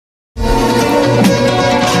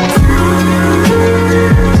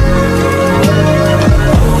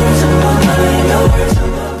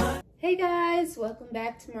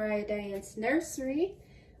to Mariah Diane's Nursery.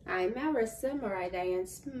 I'm Marissa, Mariah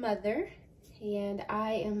Diane's mother, and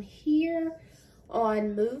I am here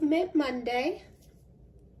on Movement Monday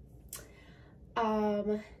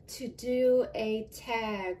to do a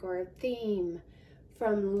tag or a theme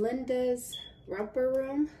from Linda's Romper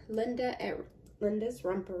Room, Linda at Linda's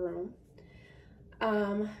Romper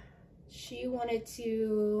Room. She wanted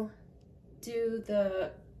to do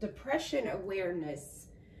the depression awareness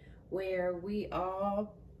where we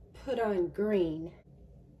all put on green.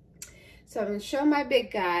 So I'm going to show my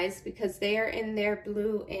big guys because they are in their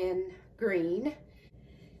blue and green.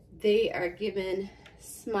 They are giving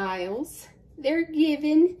smiles. They're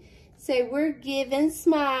giving, say we're giving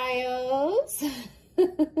smiles.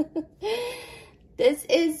 This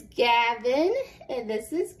is Gavin and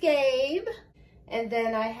this is Gabe. And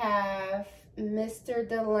then I have Mr.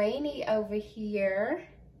 Delaney over here.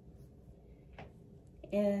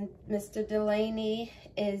 And Mr. Delaney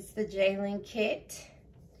is the Jalen Kit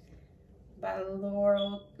by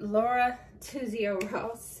Laura Tuzio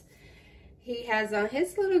Ross. He has on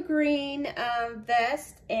his little green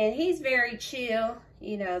vest, and he's very chill.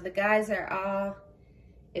 You know, the guys are all,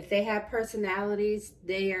 if they have personalities,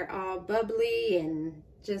 they are all bubbly and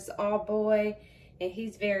just all boy, and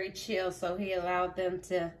he's very chill, so he allowed them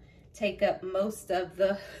to take up most of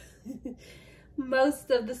the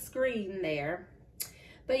most of the screen there.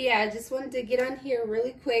 But yeah, I just wanted to get on here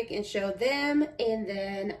really quick and show them, and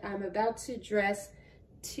then I'm about to dress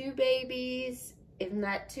two babies, if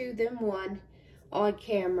not two, then one, on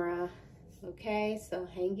camera. Okay, so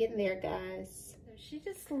hang in there, guys. She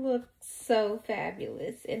just looks so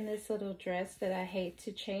fabulous in this little dress that I hate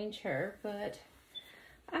to change her, but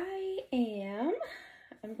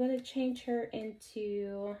I'm going to change her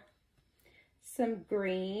into some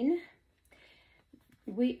green.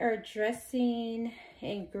 We are dressing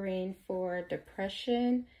in green for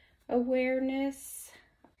depression awareness.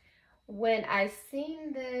 When I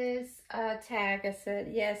seen this tag, I said,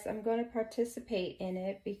 yes, I'm going to participate in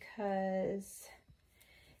it because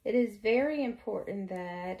it is very important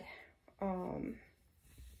that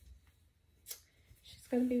she's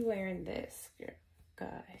going to be wearing this,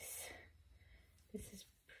 guys. This is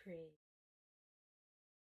pretty.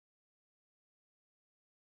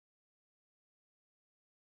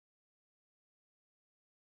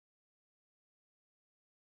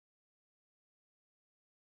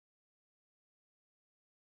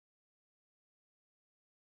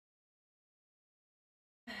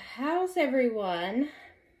 How's everyone?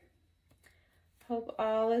 Hope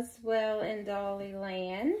all is well in Dolly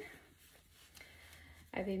Land.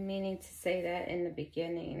 I've been meaning to say that in the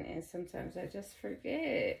beginning, and sometimes I just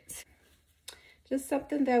forget. Just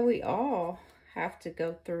something that we all have to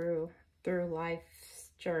go through life's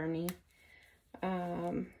journey.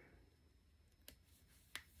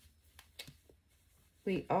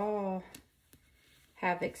 We all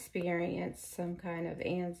have experienced some kind of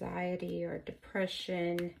anxiety or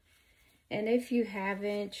depression, and if you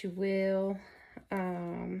haven't, you will.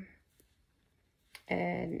 And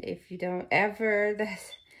if you don't ever,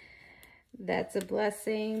 that's a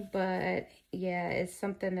blessing. But yeah, it's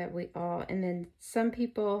something that we all, and then some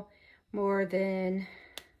people more than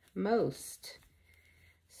most.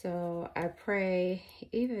 So I pray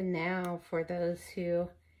even now for those who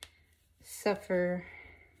suffer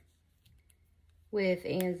with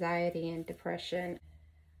anxiety and depression.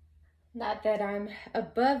 Not that I'm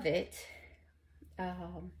above it,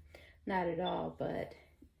 not at all, but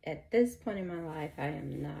at this point in my life, I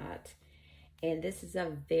am not. And this is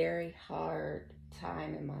a very hard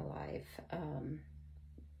time in my life,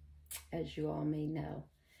 as you all may know,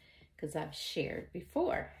 because I've shared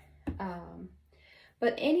before.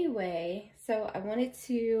 But anyway, so I wanted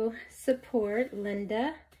to support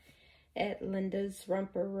Linda at Linda's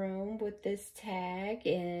Romper Room with this tag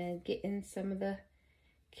and getting some of the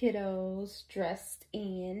kiddos dressed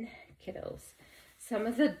in, some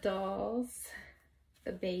of the dolls,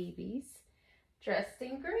 the babies, dressed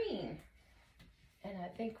in green. And I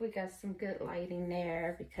think we got some good lighting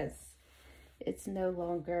there because it's no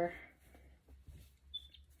longer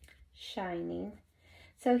shining.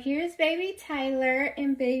 So here's baby Tyler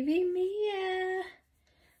and baby Mia,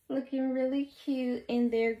 looking really cute in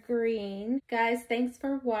their green. Guys, thanks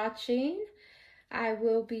for watching. I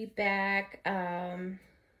will be back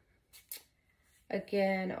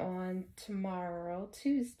again on tomorrow,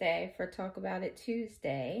 Tuesday, for Talk About It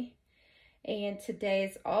Tuesday. And today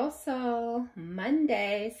is also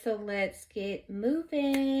Monday, so let's get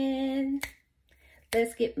moving.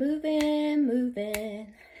 Let's get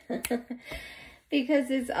moving.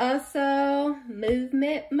 Because it's also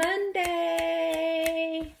Movement Monday.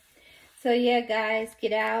 So yeah, guys,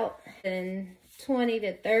 get out in 20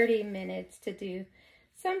 to 30 minutes to do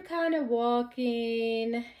some kind of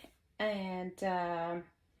walking and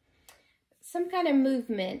some kind of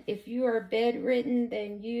movement. If you are bedridden,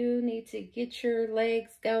 then you need to get your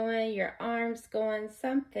legs going, your arms going,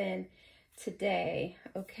 something today,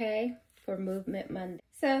 okay, for Movement Monday.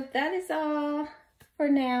 So that is all for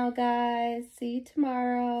now, guys. See you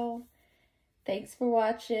tomorrow. Thanks for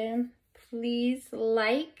watching. Please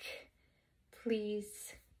like,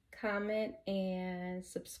 please comment and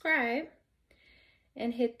subscribe,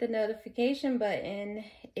 and hit the notification button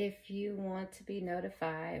if you want to be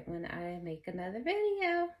notified when I make another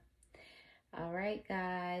video. All right,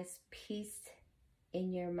 guys, peace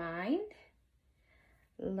in your mind,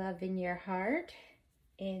 love in your heart,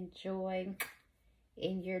 and joy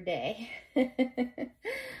in your day.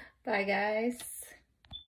 Bye, guys.